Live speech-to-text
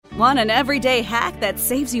Want an everyday hack that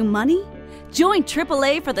saves you money? Join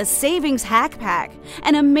AAA for the Savings Hack Pack,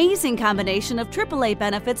 an amazing combination of AAA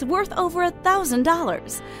benefits worth over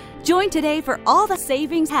 $1,000. Join today for all the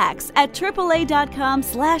savings hacks at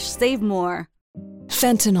AAA.com/save more.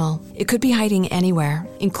 Fentanyl. It could be hiding anywhere,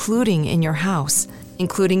 including in your house,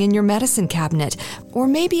 including in your medicine cabinet, or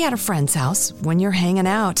maybe at a friend's house when you're hanging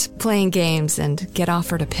out, playing games, and get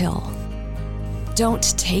offered a pill. Don't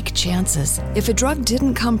take chances. If a drug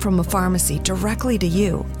didn't come from a pharmacy directly to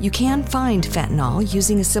you, you can find fentanyl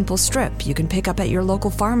using a simple strip you can pick up at your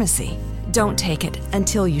local pharmacy. Don't take it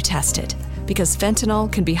until you test it, because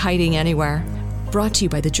fentanyl can be hiding anywhere. Brought to you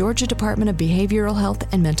by the Georgia Department of Behavioral Health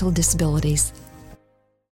and Mental Disabilities.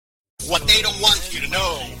 What they don't want you to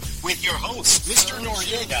know with your host, Mr.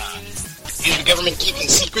 Noriega. Is the government keeping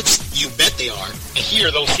secrets? You bet they are. And here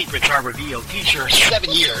those secrets are revealed. Teacher, 7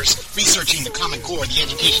 years researching the Common Core of the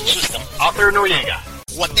education system. Author Noriega.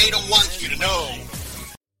 What they don't want you to know.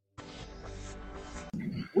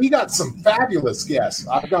 We got some fabulous guests.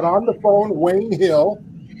 I've got on the phone Wayne Hill.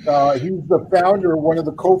 He's the founder, one of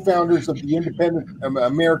the co-founders of the Independent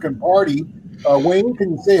American Party. Wayne,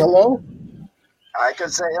 can you say hello? I can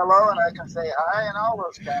say hello and I can say hi and all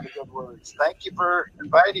those kind of good words. Thank you for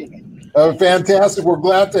inviting me. Fantastic. We're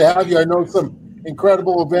glad to have you. I know some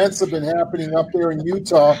incredible events have been happening up there in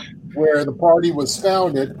Utah where the party was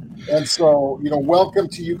founded. And so, welcome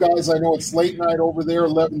to you guys. I know it's late night over there,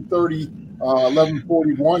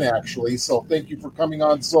 11:41 actually. So thank you for coming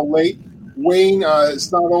on so late. Wayne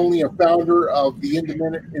is not only a founder of the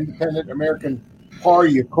Independent American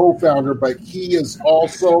Party, a co-founder, but he is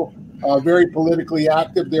also very politically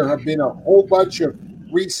active. There have been a whole bunch of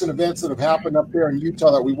recent events that have happened up there in Utah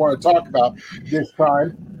that we want to talk about this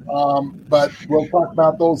time. But we'll talk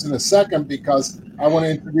about those in a second because I want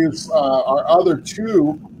to introduce our other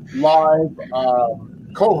two live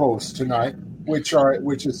co-hosts tonight, which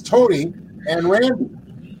is Tony and Randy.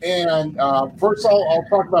 And first I'll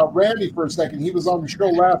talk about Randy for a second. He was on the show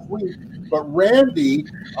last week. But Randy,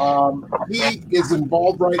 he is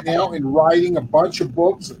involved right now in writing a bunch of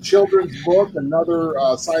books, a children's book, another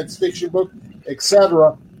science fiction book,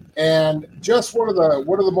 etc. And just one of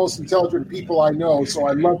the most intelligent people I know. So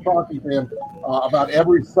I love talking to him about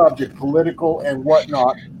every subject, political and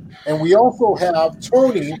whatnot. And we also have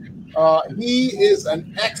Tony. He is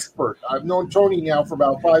an expert. I've known Tony now for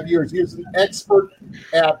about 5 years. He is an expert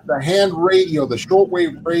at the hand radio, the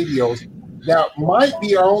shortwave radios. That might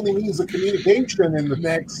be our only means of communication in the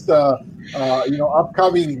next,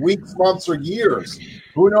 upcoming weeks, months, or years.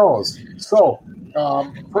 Who knows? So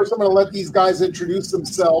first I'm going to let these guys introduce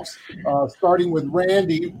themselves, starting with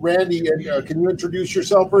Randy. Randy, can you introduce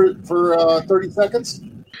yourself for 30 seconds?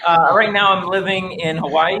 Right now I'm living in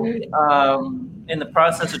Hawaii, in the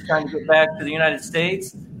process of trying to get back to the United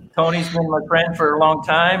States. Tony's been my friend for a long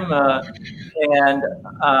time,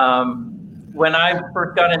 when I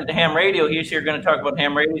first got into ham radio, he's here going to talk about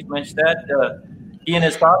ham radio. He mentioned that. He and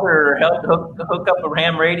his father helped hook up a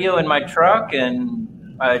ham radio in my truck, and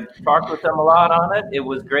I talked with them a lot on it. It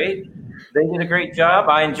was great. They did a great job.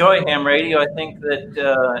 I enjoy ham radio. I think that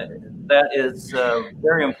that is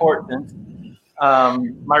very important.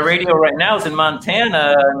 My radio right now is in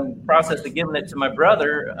Montana. I'm in the process of giving it to my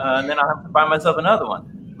brother, and then I'll have to buy myself another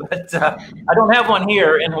one. But I don't have one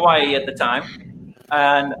here in Hawaii at the time.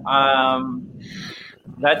 And I'm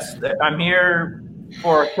here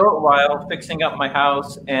for a short while fixing up my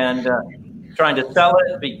house and trying to sell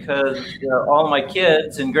it because all my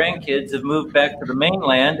kids and grandkids have moved back to the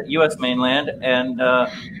mainland, U.S. mainland, and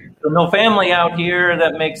so no family out here.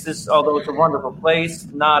 That makes this, although it's a wonderful place,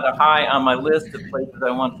 not a high on my list of places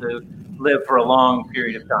I want to live for a long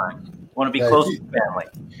period of time. I want to be close to family.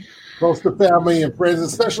 Close to family and friends,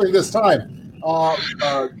 especially this time.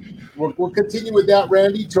 We'll continue with that,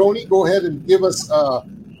 Randy. Tony, go ahead and give us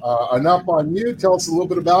an up on you. Tell us a little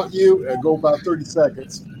bit about you and go about 30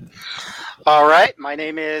 seconds. All right. My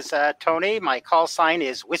name is Tony. My call sign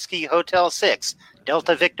is Whiskey Hotel 6,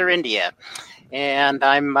 Delta Victor, India. And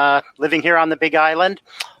I'm living here on the Big Island.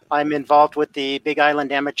 I'm involved with the Big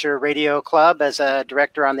Island Amateur Radio Club as a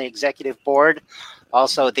director on the executive board.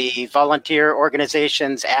 Also, the volunteer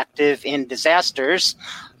organizations active in disasters.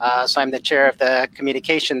 So I'm the chair of the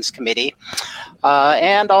communications committee.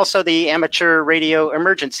 And also the Amateur Radio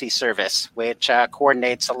Emergency Service, which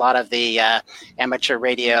coordinates a lot of the amateur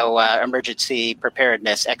radio emergency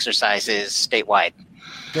preparedness exercises statewide.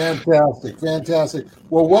 Fantastic.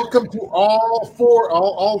 Well, welcome to all four.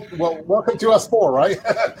 Welcome to us four, right?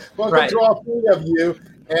 Welcome to all three of you.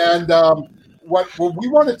 And what we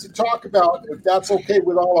wanted to talk about, if that's okay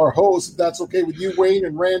with all our hosts, if that's okay with you, Wayne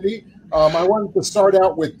and Randy, I wanted to start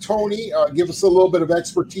out with Tony. Give us a little bit of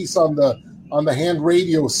expertise on the hand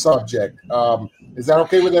radio subject. Is that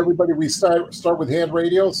okay with everybody? We start with hand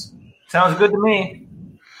radios? Sounds good to me.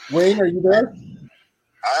 Wayne, are you there?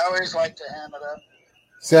 I always like to ham it up.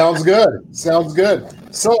 Sounds good.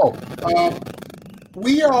 So,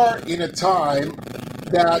 we are in a time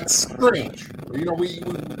that's strange. You know,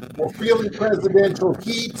 we're feeling presidential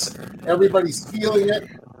heat. Everybody's feeling it.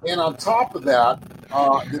 And on top of that,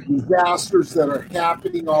 the disasters that are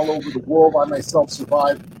happening all over the world. I myself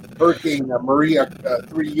survived Hurricane Maria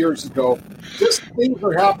 3 years ago. Just things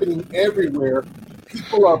are happening everywhere.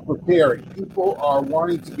 People are preparing. People are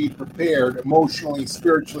wanting to be prepared emotionally,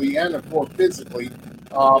 spiritually, and of course physically.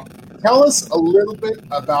 Tell us a little bit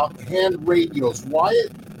about hand radios. Why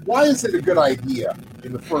is it a good idea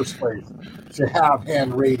in the first place to have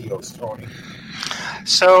hand radios, Tony?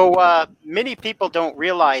 So many people don't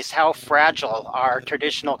realize how fragile our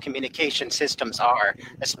traditional communication systems are,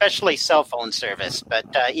 especially cell phone service, but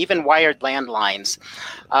even wired landlines.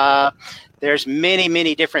 There's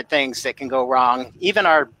many different things that can go wrong. Even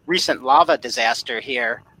our recent lava disaster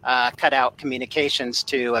here cut out communications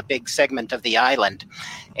to a big segment of the island.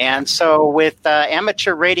 And so with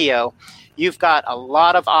amateur radio, you've got a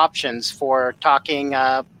lot of options for talking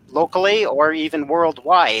locally or even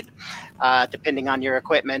worldwide, depending on your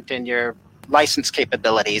equipment and your license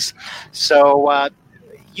capabilities. So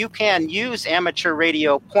you can use amateur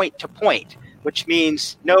radio point to point, which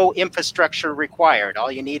means no infrastructure required.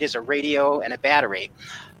 All you need is a radio and a battery.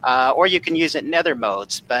 Or you can use it in other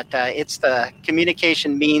modes, but it's the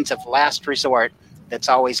communication means of last resort that's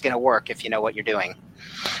always going to work if you know what you're doing.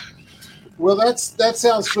 Well, that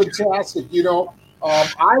sounds fantastic. You know,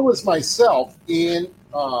 I was myself in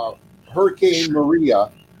Hurricane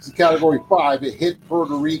Maria. It's a Category 5. It hit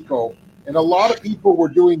Puerto Rico, and a lot of people were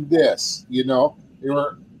doing this. You know, they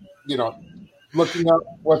were, looking up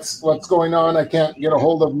what's going on. I can't get a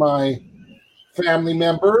hold of my family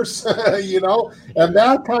members, and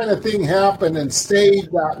that kind of thing happened and stayed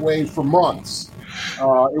that way for months.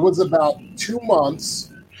 It was about 2 months,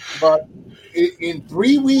 but in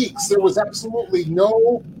 3 weeks there was absolutely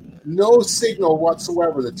no signal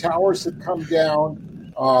whatsoever. The towers had come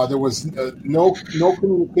down. There was no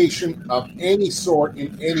communication of any sort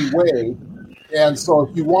in any way. And so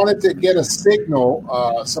if you wanted to get a signal,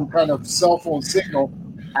 some kind of cell phone signal,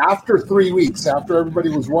 after 3 weeks, after everybody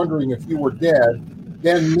was wondering if you were dead,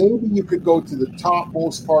 then maybe you could go to the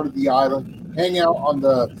topmost part of the island, hang out on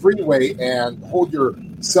the freeway, and hold your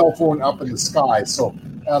cell phone up in the sky. So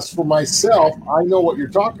as for myself, I know what you're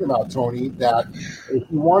talking about, Tony, that if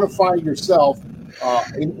you want to find yourself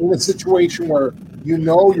in a situation where you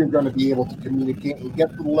know you're going to be able to communicate and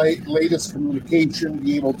get the latest communication,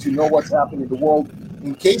 be able to know what's happening in the world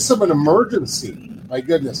in case of an emergency, my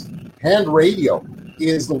goodness, hand radio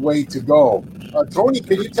is the way to go. Tony,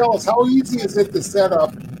 can you tell us how easy is it to set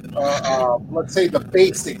up, let's say, the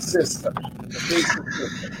basic system?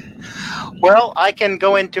 Well, I can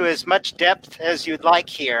go into as much depth as you'd like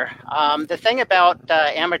here. The thing about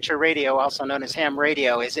amateur radio, also known as ham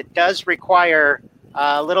radio, is it does require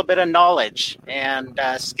a little bit of knowledge and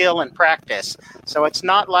skill and practice. So it's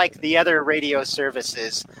not like the other radio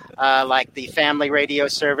services, like the family radio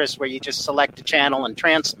service where you just select a channel and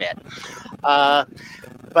transmit.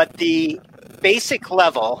 But the basic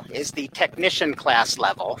level is the technician class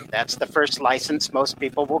level. That's the first license most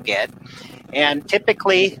people will get. And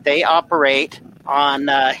typically they operate on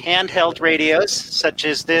handheld radios, such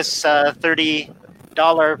as this $30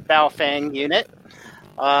 Baofeng unit.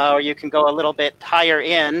 Or you can go a little bit higher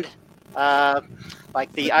end,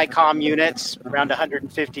 like the ICOM units, around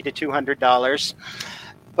 $150 to $200.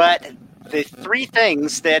 But the three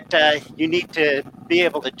things that you need to be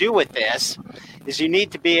able to do with this is you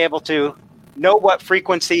need to be able to know what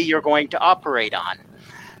frequency you're going to operate on.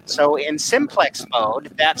 So in simplex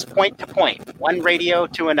mode, that's point to point, one radio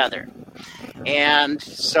to another. And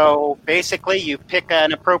so basically you pick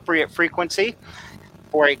an appropriate frequency.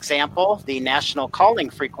 For example, the national calling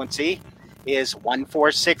frequency is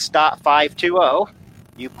 146.520.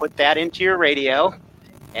 You put that into your radio,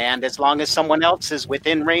 and as long as someone else is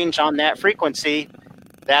within range on that frequency,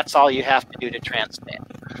 that's all you have to do to transmit.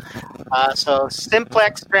 So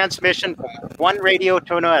simplex transmission from one radio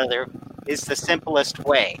to another is the simplest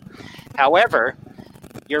way. However,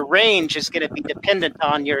 your range is going to be dependent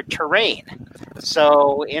on your terrain.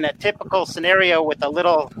 So in a typical scenario with a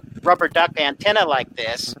little rubber duck antenna like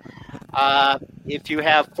this, if you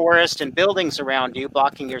have forest and buildings around you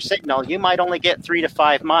blocking your signal, you might only get 3 to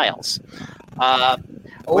 5 miles.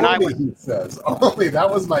 He says. Only. That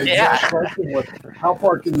was my exact question. Was how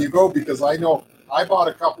far can you go? Because I know I bought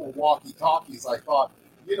a couple of walkie-talkies. I thought,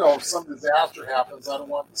 if some disaster happens, I don't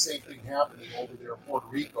want the same thing happening over there in Puerto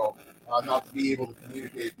Rico, not to be able to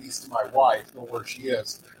communicate, at least to my wife, know where she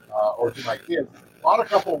is, or to my kids. Bought a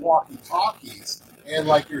couple of walkie-talkies, and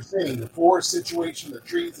like you're saying, the forest situation, the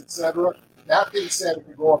trees, etc., that thing said it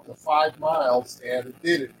could go up to 5 miles, and it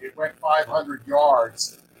did it. It went 500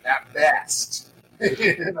 yards at best.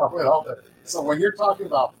 So when you're talking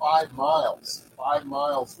about 5 miles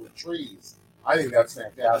with trees, I think that's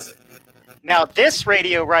fantastic. Now, this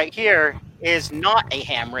radio right here is not a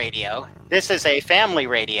ham radio. This is a family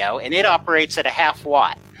radio, and it operates at a 0.5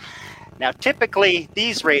 watt. Now, typically,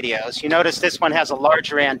 these radios, you notice this one has a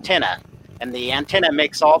larger antenna, and the antenna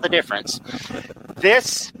makes all the difference.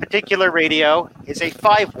 This particular radio is a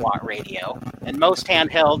 5-watt radio, and most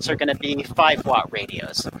handhelds are going to be 5-watt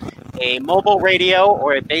radios. A mobile radio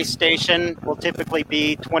or a base station will typically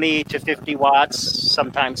be 20 to 50 watts,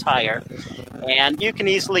 sometimes higher. And you can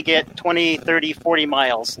easily get 20, 30, 40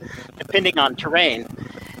 miles, depending on terrain.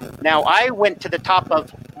 Now, I went to the top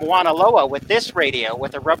of Mauna Loa with this radio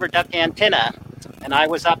with a rubber duck antenna, and I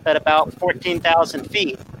was up at about 14,000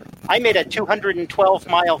 feet. I made a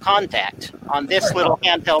 212-mile contact on this little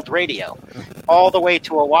handheld radio, all the way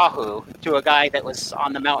to Oahu, to a guy that was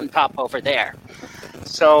on the mountaintop over there.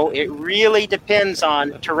 So it really depends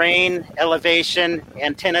on terrain, elevation,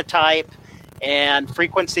 antenna type, and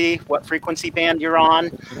frequency, what frequency band you're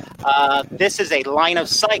on. This is a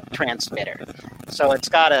line-of-sight transmitter. So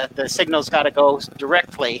the signal's got to go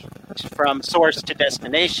directly from source to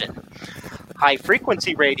destination.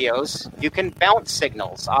 High-frequency radios, you can bounce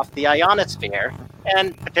signals off the ionosphere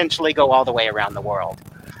and potentially go all the way around the world.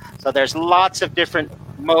 So there's lots of different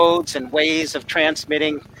modes and ways of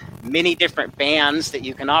transmitting, many different bands that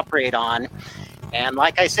you can operate on. And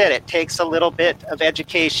like I said, it takes a little bit of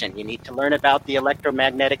education. You need to learn about the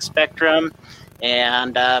electromagnetic spectrum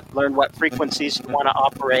and learn what frequencies you want to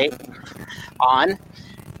operate on.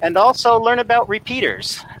 And also learn about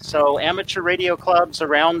repeaters. So amateur radio clubs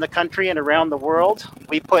around the country and around the world,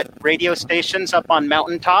 we put radio stations up on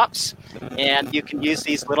mountaintops, and you can use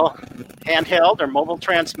these little handheld or mobile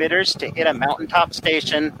transmitters to hit a mountaintop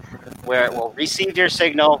station where it will receive your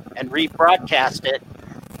signal and rebroadcast it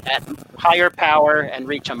at higher power and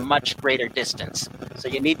reach a much greater distance. So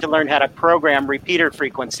you need to learn how to program repeater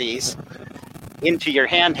frequencies into your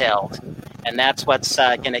handheld, and that's what's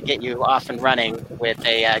going to get you off and running with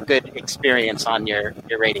a good experience on your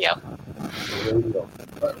radio.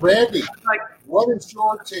 Randy, what is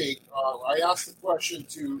your take? I asked the question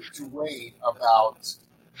to Wayne about,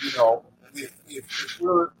 if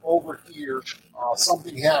we're over here,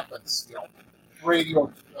 something happens,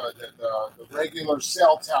 radio, the regular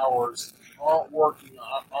cell towers aren't working,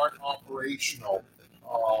 aren't operational.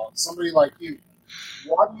 Somebody like you,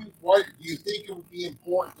 why do you think it would be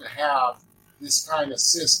important to have this kind of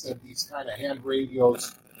system, these kind of hand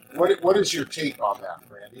radios? What is your take on that,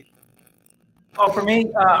 Randy? Oh, for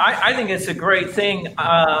me, I think it's a great thing.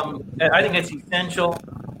 I think it's essential.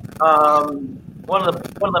 One of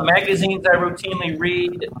the magazines I routinely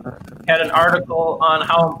read had an article on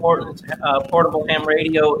how important portable ham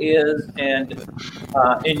radio is, and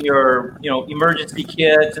in your emergency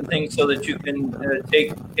kits and things, so that you can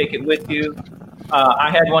take it with you.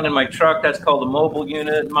 I had one in my truck that's called a mobile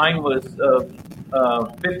unit. Mine was a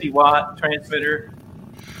 50-watt transmitter.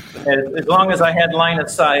 As long as I had line of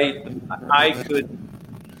sight, I could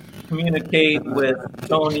communicate with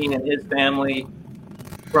Tony and his family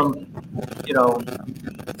from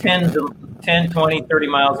 10, 20, 30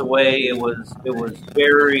 miles away. It was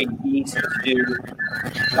very easy to do.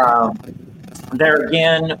 There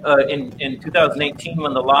again, in 2018,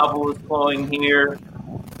 when the lava was flowing here,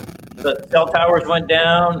 the cell towers went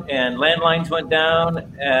down and landlines went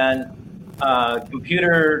down and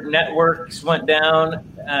computer networks went down,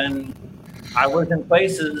 and I was in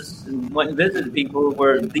places and went and visited people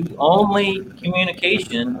where the only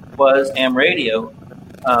communication was ham radio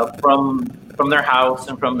from their house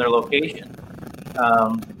and from their location.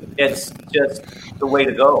 It's just the way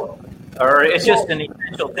to go, or it's just an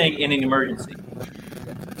essential thing in an emergency.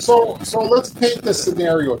 So let's paint the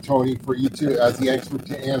scenario, Tony, for you as the expert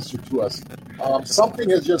to answer to us. Something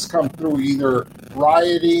has just come through, either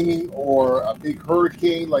rioting or a big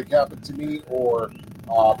hurricane like happened to me, or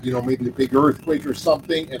maybe a big earthquake or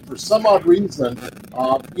something. And for some odd reason,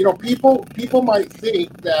 people might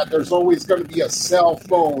think that there's always going to be a cell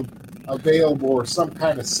phone available or some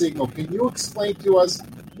kind of signal. Can you explain to us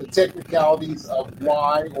the technicalities of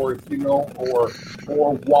why, or if you know, or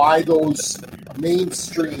why those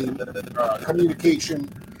mainstream communication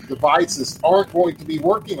devices aren't going to be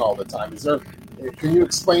working all the time? Can you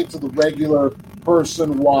explain to the regular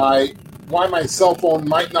person why my cell phone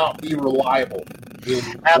might not be reliable.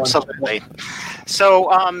 Absolutely. So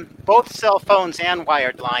both cell phones and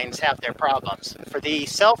wired lines have their problems. For the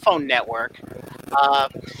cell phone network,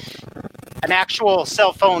 an actual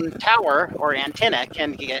cell phone tower or antenna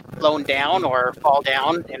can get blown down or fall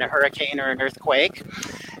down in a hurricane or an earthquake.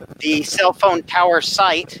 The cell phone tower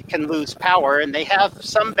site can lose power, and they have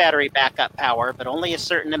some battery backup power, but only a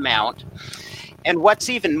certain amount. And what's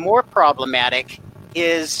even more problematic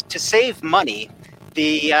is to save money,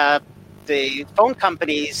 the phone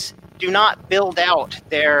companies do not build out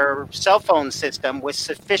their cell phone system with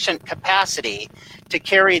sufficient capacity to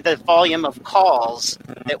carry the volume of calls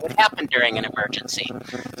that would happen during an emergency.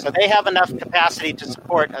 So they have enough capacity to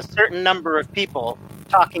support a certain number of people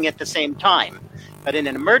talking at the same time. But in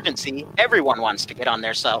an emergency, everyone wants to get on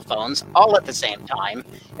their cell phones all at the same time,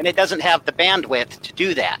 and it doesn't have the bandwidth to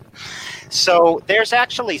do that. So there's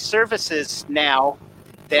actually services now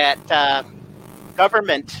that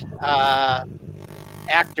government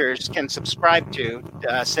actors can subscribe to,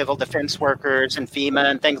 civil defense workers and FEMA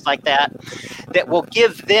and things like that, that will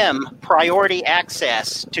give them priority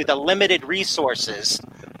access to the limited resources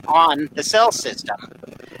on the cell system.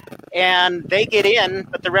 And they get in,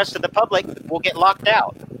 but the rest of the public will get locked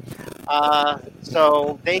out.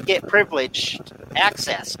 So they get privileged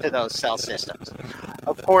access to those cell systems.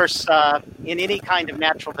 Of course, in any kind of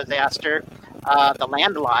natural disaster, the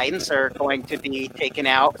landlines are going to be taken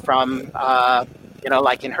out from,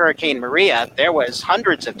 like in Hurricane Maria, there was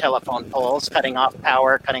hundreds of telephone poles cutting off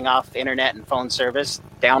power, cutting off internet and phone service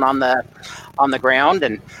down on the ground.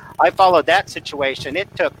 And I followed that situation.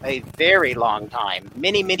 It took a very long time,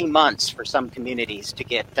 many, many months for some communities to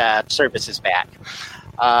get services back.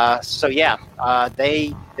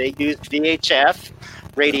 They used VHF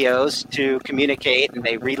radios to communicate, and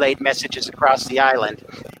they relayed messages across the island.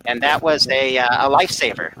 And that was a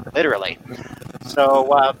lifesaver, literally.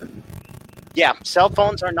 So, cell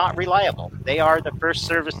phones are not reliable. They are the first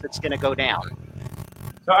service that's going to go down.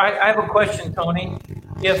 So I have a question, Tony.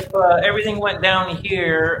 If everything went down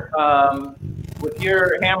here with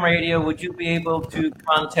your ham radio, would you be able to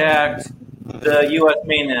contact the U.S.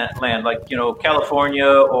 mainland, like California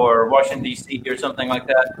or Washington D.C. or something like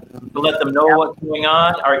that, to let them know what's going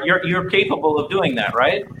on? Or you're capable of doing that,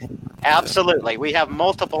 right? Absolutely. We have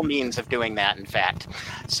multiple means of doing that, in fact.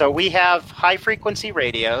 So we have high-frequency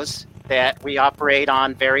radios that we operate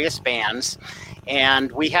on various bands,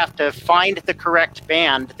 and we have to find the correct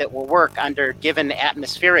band that will work under given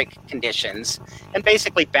atmospheric conditions and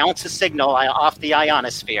basically bounce a signal off the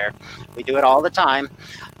ionosphere. We do it all the time.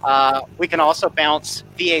 We can also bounce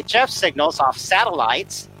VHF signals off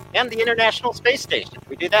satellites and the International Space Station.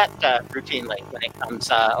 We do that routinely when it comes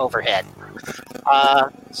overhead.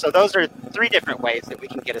 So those are three different ways that we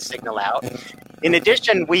can get a signal out. In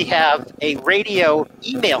addition, we have a radio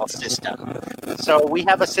email system. So we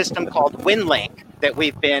have a system called WinLink that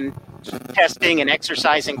we've been testing and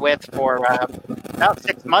exercising with for about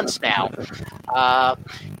 6 months now.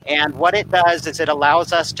 And what it does is it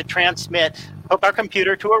allows us to hook our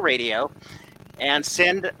computer to a radio and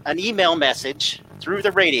send an email message through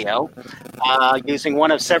the radio using one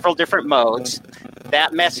of several different modes.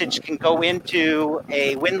 That message can go into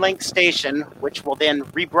a WinLink station, which will then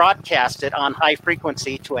rebroadcast it on high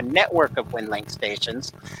frequency to a network of WinLink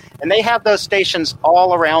stations. And they have those stations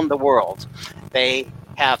all around the world. They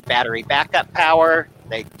have battery backup power.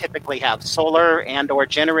 They typically have solar and or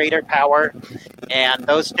generator power. And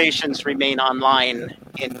those stations remain online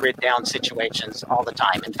in grid down situations all the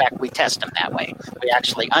time. In fact, we test them that way. We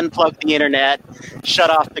actually unplug the internet, shut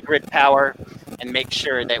off the grid power, and make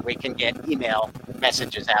sure that we can get email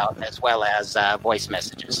messages out as well as voice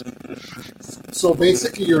messages. So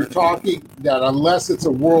basically you're talking that unless it's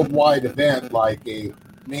a worldwide event like a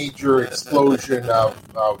major explosion of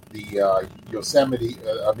the Yosemite,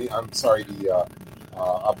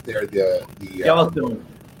 up there, the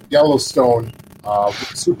Yellowstone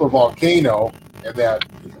super volcano, and that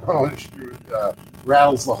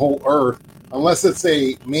rattles the whole earth, unless it's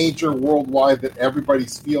a major worldwide that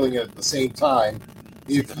everybody's feeling it at the same time.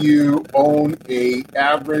 If you own a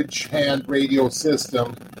average hand radio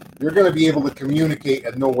system, you're going to be able to communicate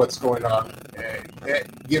and know what's going on,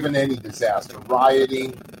 given any disaster,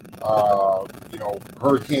 rioting,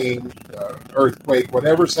 hurricane, earthquake,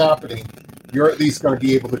 whatever's happening. You're at least going to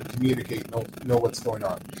be able to communicate, know what's going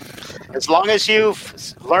on. As long as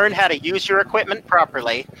you've learned how to use your equipment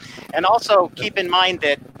properly, and also keep in mind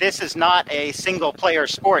that this is not a single-player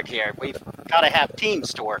sport here. We've got to have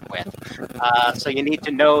teams to work with. So you need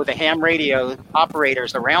to know the ham radio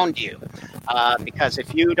operators around you, because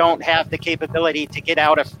if you don't have the capability to get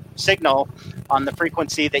out a signal on the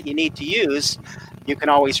frequency that you need to use, you can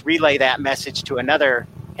always relay that message to another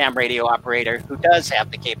ham radio operator who does have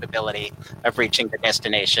the capability of reaching the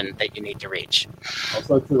destination that you need to reach.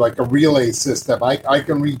 So it's like a relay system. I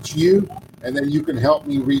can reach you, and then you can help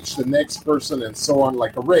me reach the next person, and so on,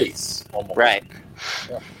 like a race almost. Right.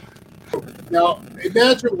 Yeah. Now,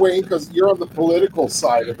 imagine, Wayne, because you're on the political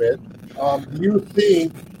side of it, do you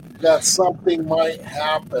think that something might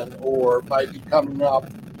happen or might be coming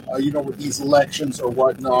up, with these elections or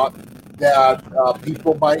whatnot, that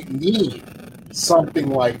people might need something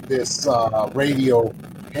like this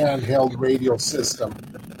handheld radio system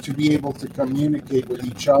to be able to communicate with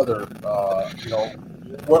each other?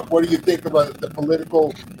 What do you think about the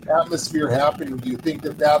political atmosphere happening? Do you think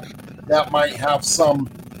that might have some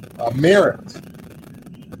merit?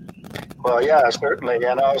 Well, yeah, certainly.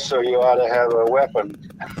 And also, you ought to have a weapon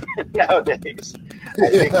nowadays. I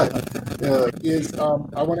think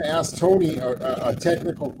I want to ask Tony a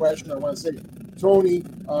technical question. I want to say, Tony,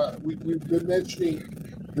 we've been mentioning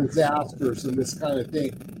disasters and this kind of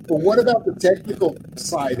thing, but what about the technical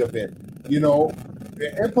side of it?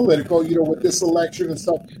 And political, with this election and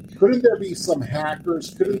stuff, couldn't there be some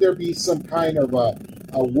hackers? Couldn't there be some kind of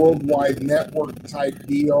a worldwide network type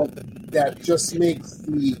deal that just makes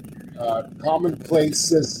the commonplace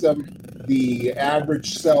system, the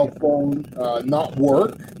average cell phone, not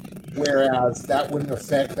work, whereas that wouldn't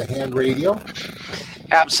affect the hand radio?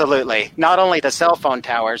 Absolutely. Not only the cell phone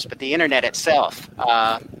towers, but the internet itself.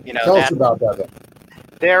 Tell us about that.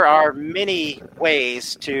 There are many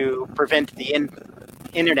ways to prevent the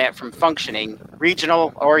internet from functioning,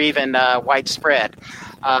 regional or even widespread.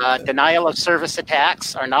 Denial of service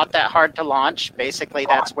attacks are not that hard to launch. Basically,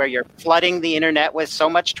 that's where you're flooding the internet with so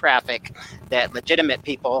much traffic that legitimate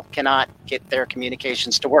people cannot get their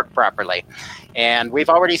communications to work properly. And we've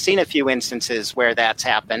already seen a few instances where that's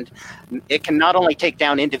happened. It can not only take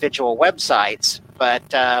down individual websites,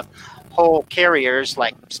 but whole carriers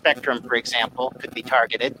like Spectrum, for example, could be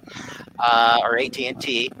targeted, or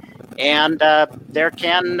AT&T. And there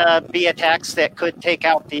can be attacks that could take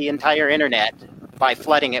out the entire internet by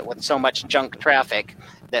flooding it with so much junk traffic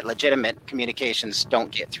that legitimate communications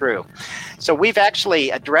don't get through. So we've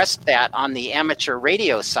actually addressed that on the amateur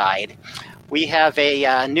radio side. We have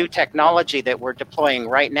a new technology that we're deploying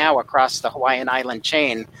right now across the Hawaiian Island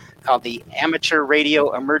chain called the Amateur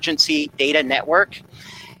Radio Emergency Data Network.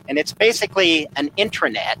 And it's basically an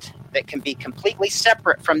intranet that can be completely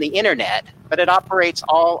separate from the internet, but it operates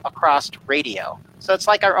all across radio. So it's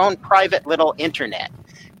like our own private little internet.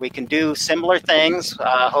 We can do similar things,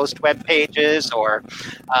 host web pages or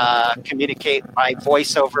communicate by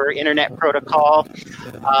voice over internet protocol,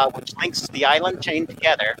 which links the island chain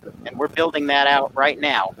together. And we're building that out right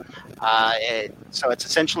now. So it's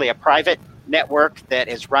essentially a private network that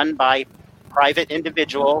is run by private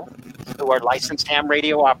individuals who are licensed ham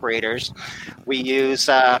radio operators. We use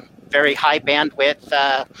very high bandwidth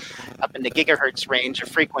up in the gigahertz range of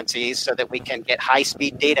frequencies so that we can get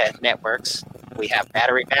high-speed data networks. We have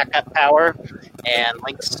battery backup power and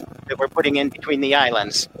links that we're putting in between the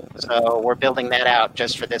islands. So we're building that out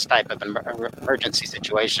just for this type of emergency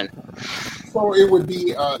situation. So it would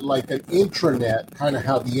be like an intranet, kind of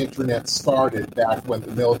how the internet started back when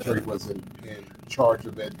the military was in charge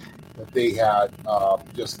of it. That they had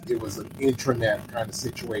it was an intranet kind of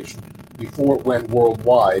situation before it went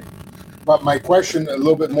worldwide. But my question, a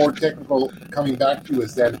little bit more technical, coming back to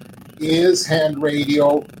is then, is hand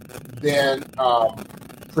radio then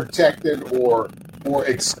protected or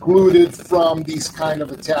excluded from these kind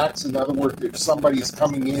of attacks? In other words, if somebody's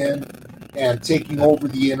coming in and taking over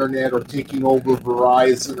the internet or taking over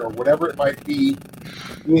Verizon or whatever it might be,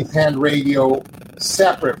 is hand radio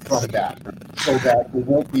separate from that so that it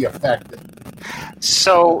won't be affected?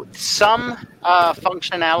 So some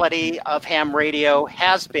functionality of ham radio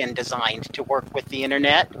has been designed to work with the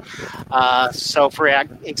internet. So for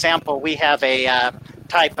example, we have a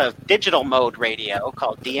type of digital mode radio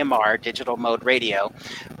called DMR, digital mode radio,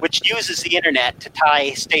 which uses the internet to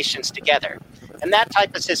tie stations together. And that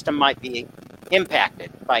type of system might be impacted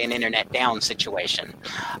by an internet down situation.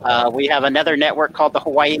 We have another network called the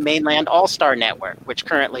Hawaii Mainland All-Star Network, which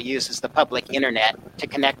currently uses the public internet to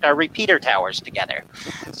connect our repeater towers together.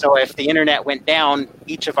 So if the internet went down,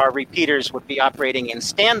 each of our repeaters would be operating in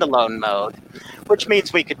standalone mode, which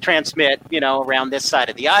means we could transmit, around this side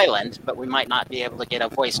of the island, but we might not be able to get a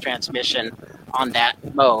voice transmission on that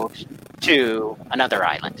mode to another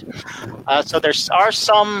island. So there are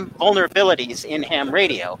some vulnerabilities in ham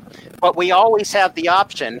radio, but we always have the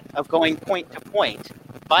option of going point to point,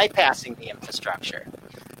 bypassing the infrastructure.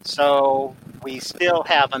 So we still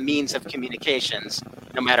have a means of communications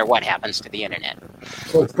no matter what happens to the internet.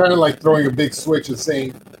 So it's kind of like throwing a big switch and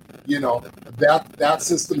saying, that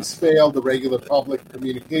system's failed, the regular public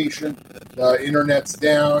communication, the internet's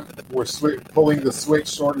down, we're pulling the switch,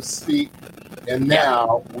 so to speak, and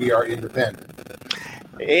now we are independent.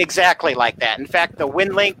 Exactly like that. In fact, the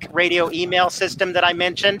WinLink radio email system that I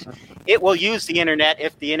mentioned, it will use the internet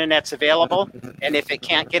if the internet's available. And if it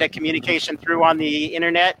can't get a communication through on the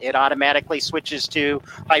internet, it automatically switches to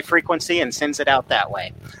high frequency and sends it out that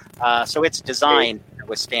way. So it's designed to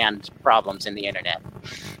withstand problems in the internet.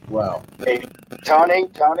 Wow. Hey, Tony,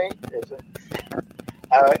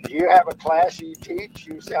 do you have a class you teach?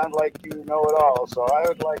 You sound like you know it all. So I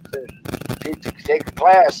would like to take a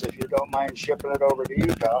class if you don't mind shipping it over to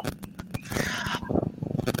Utah.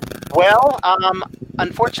 Well,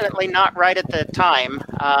 unfortunately, not right at the time.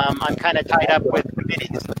 I'm kind of tied up with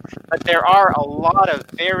committees. But there are a lot of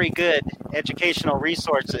very good educational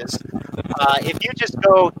resources. If you just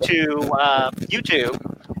go to YouTube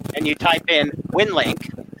and you type in WinLink,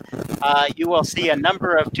 you will see a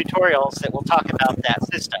number of tutorials that will talk about that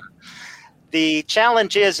system. The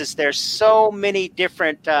challenge is there's so many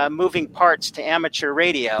different moving parts to amateur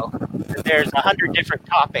radio. There's 100 different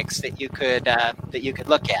topics that you could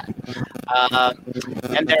look at,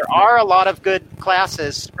 and there are a lot of good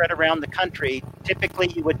classes spread around the country. Typically,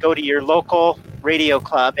 you would go to your local radio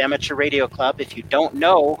club, amateur radio club. If you don't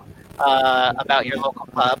know about your local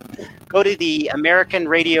club, go to the American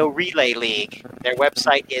Radio Relay League. Their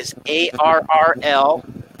website is arrl.org,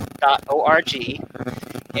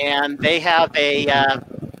 and they have a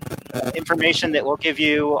information that will give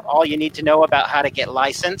you all you need to know about how to get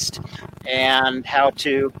licensed and how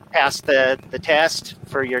to pass the test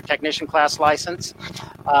for your technician class license,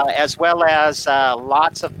 as well as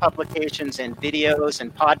lots of publications and videos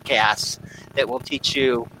and podcasts that will teach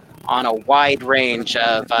you on a wide range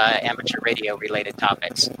of amateur radio related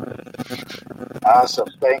topics. Awesome.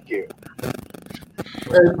 Thank you.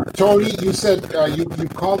 And Tony, you said you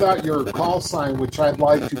called out your call sign, which I'd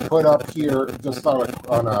like to put up here just on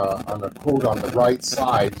a quote on the right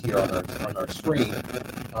side here on our screen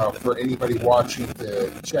for anybody watching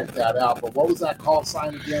to check that out. But what was that call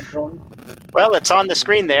sign again, Tony? Well, it's on the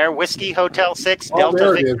screen there. Whiskey Hotel 6 Delta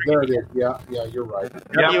there Victory. it is. There it is. Yeah, you're right.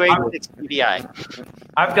 WA6BDI.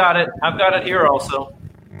 I've got it here also.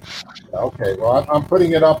 Okay, well, I'm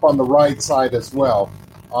putting it up on the right side as well.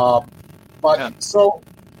 So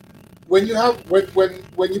when you have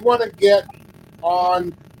when you want to get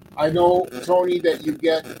on, I know, Tony, that you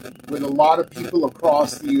get with a lot of people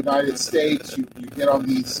across the United States. You get on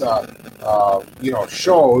these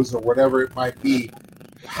shows or whatever it might be.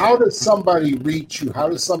 How does somebody reach you? How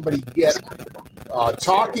does somebody get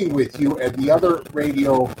talking with you and the other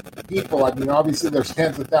radio people? I mean, obviously there's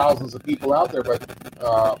tens of thousands of people out there, but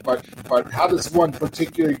how does one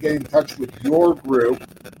particularly get in touch with your group?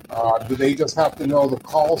 Do they just have to know the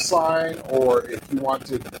call sign, or if you want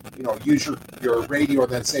to, use your radio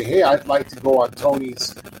and then say, hey, I'd like to go on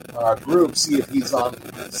Tony's group, see if he's on the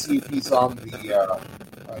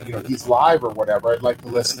he's live or whatever. I'd like to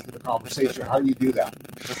listen to the conversation. How do you do that?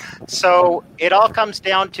 So it all comes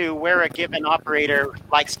down to where a given operator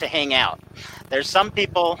likes to hang out. There's some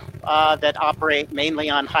people that operate mainly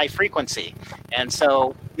on high frequency, and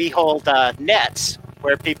so we hold nets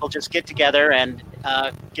where people just get together and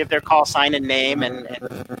give their call sign and name and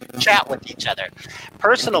chat with each other.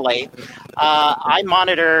 Personally, I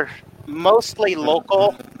monitor mostly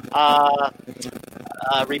local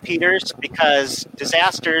repeaters because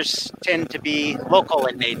disasters tend to be local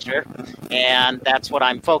in nature, and that's what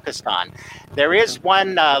I'm focused on. There is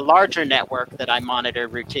one larger network that I monitor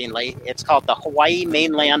routinely. It's called the Hawaii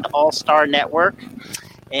Mainland All-Star Network.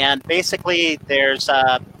 And basically, there's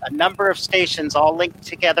a number of stations all linked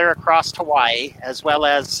together across Hawaii, as well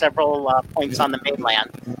as several points on the mainland,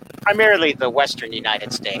 primarily the western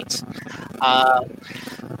United States.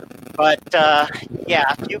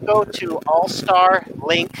 If you go to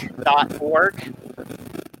allstarlink.org,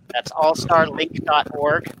 that's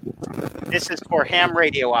allstarlink.org. This is for ham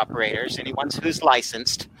radio operators. Anyone who's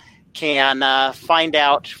licensed can find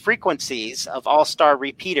out frequencies of All-Star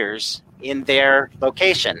repeaters in their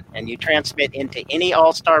location, and you transmit into any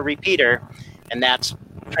All-Star repeater, and that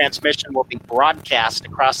transmission will be broadcast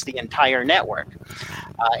across the entire network,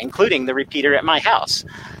 including the repeater at my house.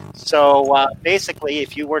 So basically,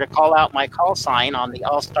 if you were to call out my call sign on the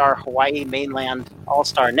All-Star Hawaii Mainland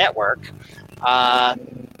All-Star Network,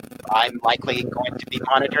 I'm likely going to be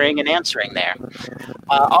monitoring and answering there.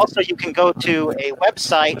 Also, you can go to a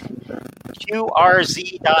website,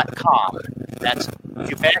 QRZ.com. That's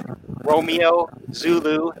Quebec Romeo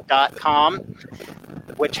Zulu.com.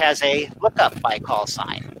 The which has a lookup by call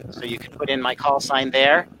sign. So you can put in my call sign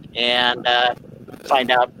there and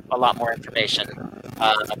find out a lot more information.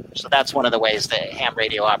 So that's one of the ways that ham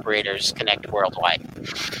radio operators connect worldwide.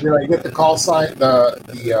 You get the call sign, the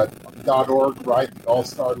 .org, right?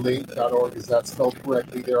 allstarlink.org. Is that spelled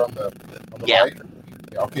correctly there on the right?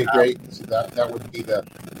 Yeah, okay, great. So that would be the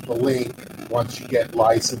link once you get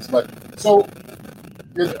licensed. But so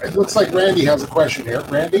it looks like Randy has a question here.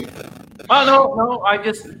 Randy? Oh no, I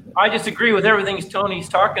just agree with everything Tony's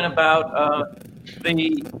talking about.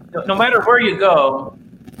 No matter where you go,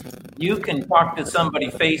 you can talk to somebody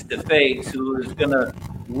face to face who is going to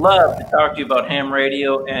love to talk to you about ham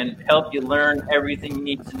radio and help you learn everything you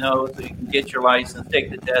need to know so you can get your license, take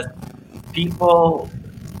the test. People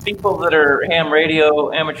that are ham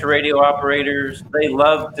radio, amateur radio operators, they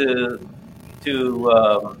love to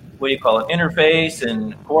interface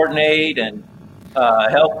and coordinate and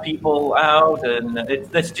help people out. And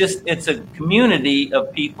it's a community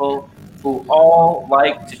of people who all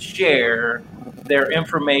like to share their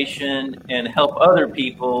information and help other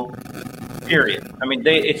people, period. I mean,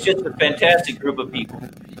 it's just a fantastic group of people.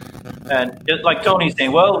 And just like Tony's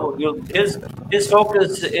saying, well, his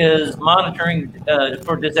focus is monitoring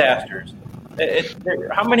for disasters.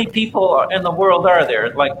 How many people in the world are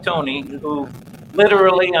there, like Tony, who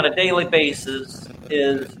literally on a daily basis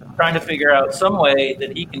is trying to figure out some way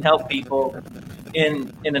that he can help people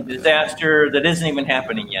in a disaster that isn't even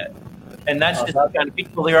happening yet? And that's just the kind of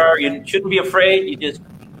people there are. You shouldn't be afraid. You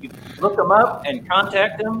look them up and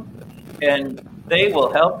contact them, and they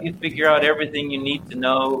will help you figure out everything you need to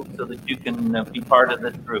know so that you can be part of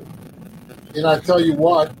this group. And I tell you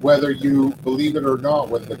what, whether you believe it or not,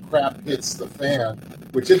 when the crap hits the fan,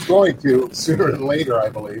 which it's going to sooner than later, I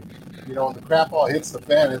believe, when the crap all hits the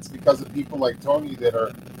fan, it's because of people like Tony that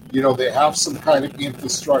are, they have some kind of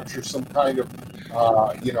infrastructure, some kind of,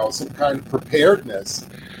 some kind of preparedness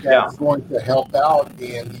that's going to help out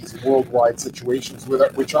in these worldwide situations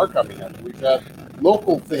which are coming up. We've had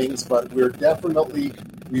local things, but we're definitely,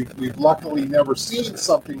 we've luckily never seen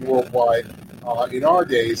something worldwide in our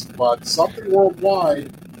days, but something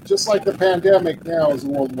worldwide, just like the pandemic now is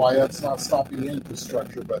worldwide. That's not stopping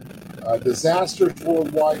infrastructure, but disasters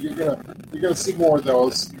worldwide, you're gonna see more of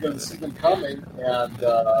those. You're gonna see them coming, and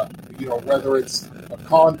whether it's a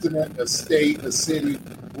continent, a state, a city,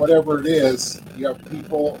 whatever it is, you have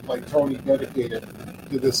people like Tony dedicated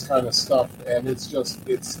to this kind of stuff, and it's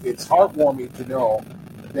heartwarming to know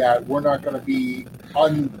that we're not going to be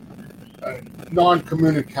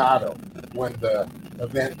non-communicado when the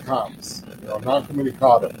event comes,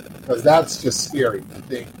 non-communicado, because that's just scary to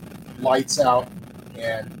think lights out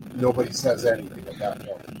and nobody says anything at that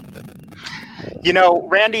point.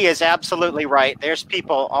 Randy is absolutely right. There's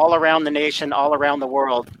people all around the nation, all around the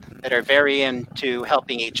world that are very into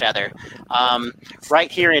helping each other.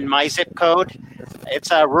 Right here in my zip code,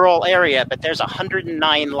 it's a rural area, but there's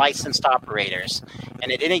 109 licensed operators.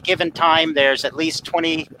 And at any given time, there's at least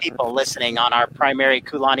 20 people listening on our primary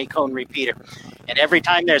Kulani cone repeater. And every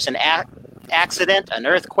time there's an accident, an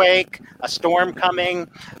earthquake, a storm coming,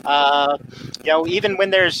 even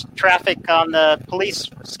when there's traffic on the police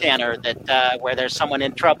scanner where there's someone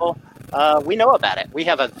in trouble, we know about it. We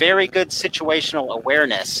have a very good situational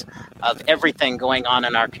awareness of everything going on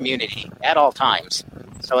in our community at all times.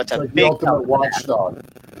 So it's a big ultimate watchdog.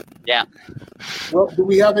 Yeah. Well, do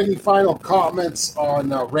we have any final comments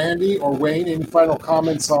on Randy or Wayne? Any final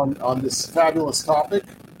comments on this fabulous topic?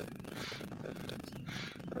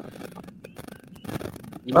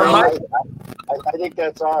 I think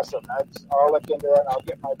that's awesome. I'll look into it, and I'll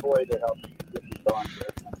get my boy to help me get you going.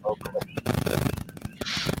 Okay.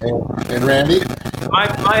 And Randy? My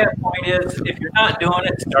point is, if you're not doing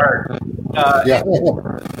it, start.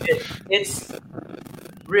 It's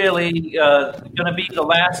really going to be the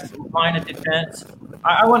last line of defense.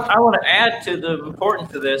 I want to add to the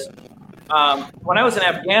importance of this. When I was in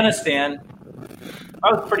Afghanistan,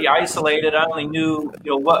 I was pretty isolated. I only knew,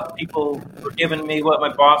 what people were giving me, what my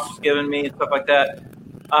boss was giving me, and stuff like that.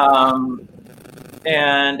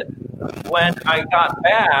 And when I got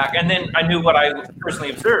back, and then I knew what I personally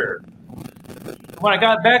observed. When I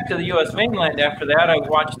got back to the U.S. mainland after that, I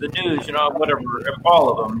watched the news, whatever, all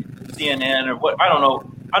of them, CNN or what, I don't know.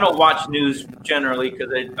 I don't watch news generally because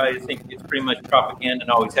I think it's pretty much propaganda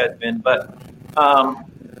and always has been. But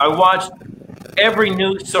I watched every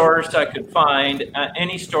news source I could find,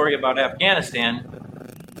 any story about Afghanistan,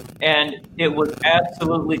 and it was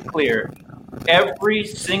absolutely clear. Every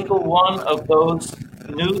single one of those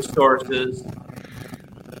news sources,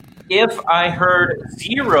 if I heard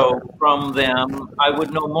zero from them, I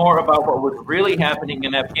would know more about what was really happening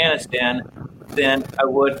in Afghanistan than I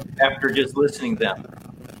would after just listening to them.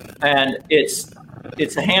 And it's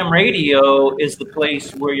a ham radio is the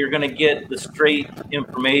place where you're going to get the straight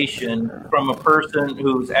information from a person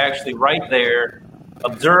who's actually right there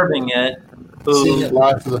observing it, seeing it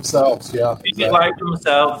live for themselves. Yeah, seeing it live for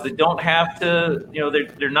themselves. They don't have to,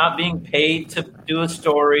 they're not being paid to do a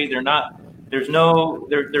story. There's no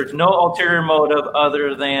ulterior motive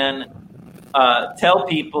other than tell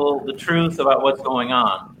people the truth about what's going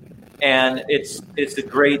on, and it's a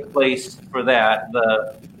great place for that.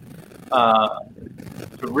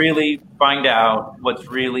 To really find out what's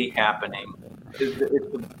really happening.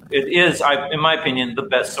 It is, in my opinion, the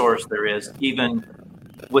best source there is, even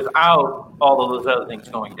without all of those other things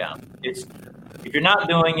going down. If you're not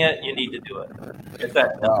doing it, you need to do it. It's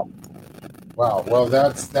that simple. Wow. Well,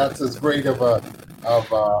 that's as great of a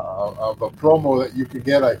promo that you could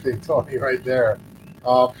get, I think, Tony, right there.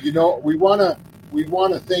 We want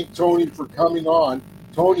to thank Tony for coming on.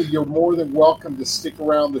 Tony, you're more than welcome to stick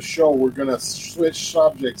around the show. We're going to switch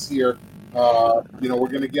subjects here. We're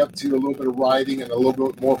going to get to a little bit of writing and a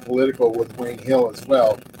little bit more political with Wayne Hill as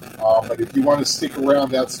well. But if you want to stick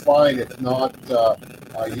around, that's fine. If not,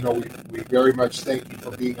 we very much thank you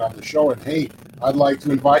for being on the show. And, hey, I'd like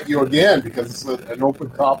to invite you again because it's an open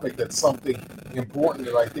topic that's something important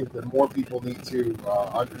that I think that more people need to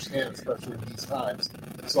understand, especially in these times.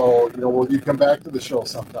 So, will you come back to the show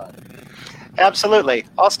sometime? Absolutely.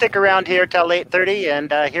 I'll stick around here till 8:30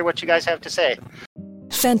 and hear what you guys have to say.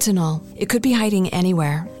 Fentanyl. It could be hiding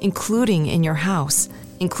anywhere, including in your house,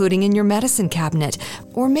 including in your medicine cabinet,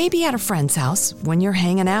 or maybe at a friend's house when you're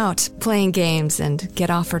hanging out, playing games, and get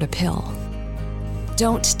offered a pill.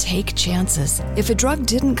 Don't take chances. If a drug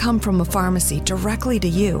didn't come from a pharmacy directly to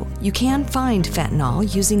you, you can find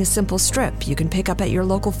fentanyl using a simple strip you can pick up at your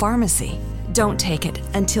local pharmacy. Don't take it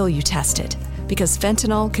until you test it, because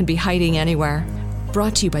fentanyl can be hiding anywhere.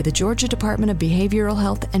 Brought to you by the Georgia Department of Behavioral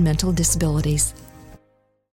Health and Mental Disabilities.